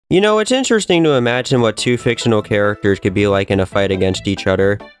You know, it's interesting to imagine what two fictional characters could be like in a fight against each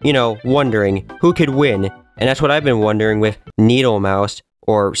other. You know, wondering who could win. And that's what I've been wondering with Needlemouse,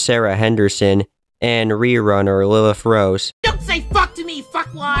 or Sarah Henderson, and Rerun, or Lilith Rose. Don't say fuck to me,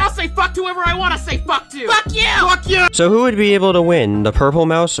 fuckwad! I'll say fuck to whoever I want to say fuck to! Fuck you! Fuck you! So who would be able to win, the Purple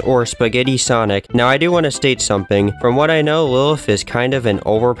Mouse or Spaghetti Sonic? Now I do want to state something. From what I know, Lilith is kind of an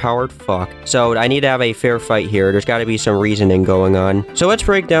overpowered fuck. So I need to have a fair fight here. There's got to be some reasoning going on. So let's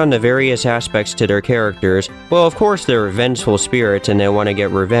break down the various aspects to their characters. Well, of course they're vengeful spirits and they want to get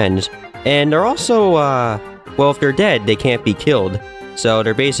revenge. And they're also, well, if they're dead, they can't be killed. So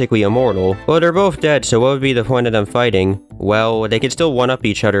they're basically immortal. Well, they're both dead, so what would be the point of them fighting? Well, they could still one-up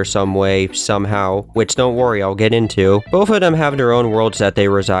each other some way, somehow, which don't worry, I'll get into. Both of them have their own worlds that they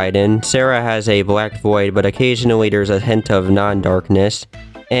reside in. Sarah has a black void, but occasionally there's a hint of non-darkness.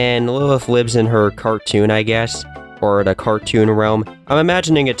 And Lilith lives in her cartoon, I guess, or the cartoon realm. I'm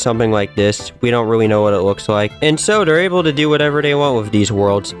imagining it's something like this. We don't really know what it looks like. And so they're able to do whatever they want with these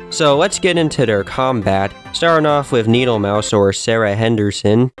worlds. So let's get into their combat. Starting off with Needlemouse, or Sarah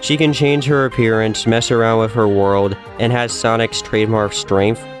Henderson. She can change her appearance, mess around with her world, and has Sonic's trademark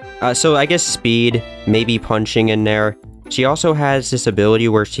strength. So I guess speed, maybe punching in there. She also has this ability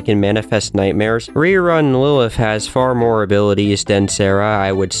where she can manifest nightmares. Rerun Lilith has far more abilities than Sarah,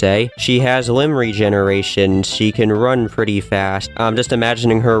 I would say. She has limb regeneration, she can run pretty fast. I'm just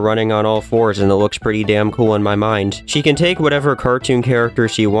imagining her running on all fours and it looks pretty damn cool in my mind. She can take whatever cartoon character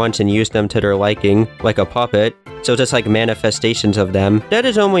she wants and use them to their liking, like a puppet. So just like manifestations of them. That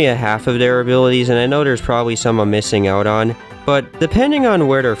is only a half of their abilities, and I know there's probably some I'm missing out on. But depending on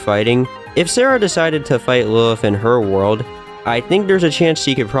where they're fighting, if Sarah decided to fight Lilith in her world, I think there's a chance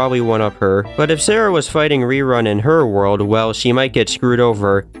she could probably one-up her. But if Sarah was fighting Rerun in her world, well, she might get screwed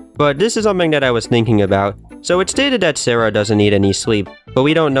over. But this is something that I was thinking about. So it's stated that Sarah doesn't need any sleep, but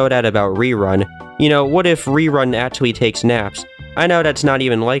we don't know that about Rerun. You know, what if Rerun actually takes naps? I know that's not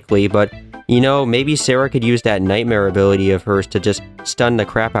even likely, but you know, maybe Sarah could use that nightmare ability of hers to just stun the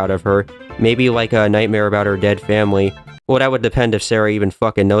crap out of her. Maybe like a nightmare about her dead family. Well, that would depend if Sarah even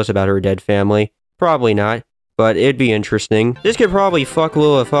fucking knows about her dead family. Probably not, but it'd be interesting. This could probably fuck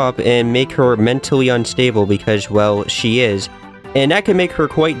Lilith up and make her mentally unstable because, well, she is. And that could make her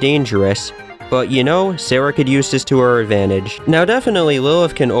quite dangerous. But you know, Sarah could use this to her advantage. Now definitely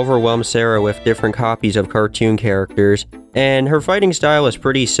Lilith can overwhelm Sarah with different copies of cartoon characters, and her fighting style is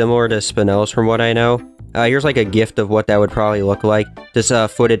pretty similar to Spinell's from what I know. Here's like a gift of what that would probably look like. This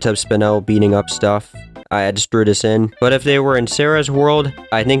footage of Spinell beating up stuff. I just threw this in. But if they were in Sarah's world,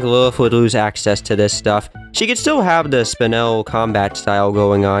 I think Lilith would lose access to this stuff. She could still have the Spinell combat style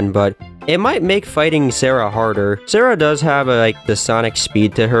going on, but it might make fighting Sarah harder. Sarah does have like the Sonic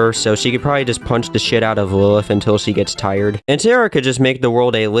speed to her, so she could probably just punch the shit out of Lilith until she gets tired. And Sarah could just make the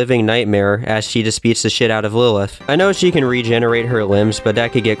world a living nightmare as she just beats the shit out of Lilith. I know she can regenerate her limbs, but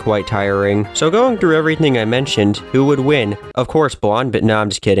that could get quite tiring. So going through everything I mentioned, who would win? Of course Blonde, but no, I'm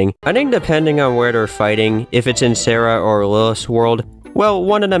just kidding. I think depending on where they're fighting, if it's in Sarah or Lilith's world, well,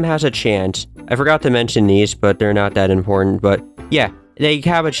 one of them has a chance. I forgot to mention these, but they're not that important, but yeah, they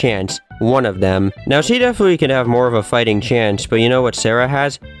have a chance. One of them. Now, she definitely could have more of a fighting chance, but you know what Sarah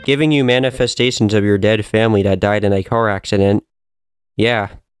has? Giving you manifestations of your dead family that died in a car accident. Yeah,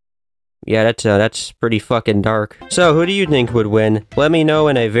 that's pretty fucking dark. So, who do you think would win? Let me know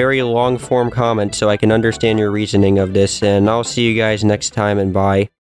in a very long-form comment so I can understand your reasoning of this, and I'll see you guys next time, and bye.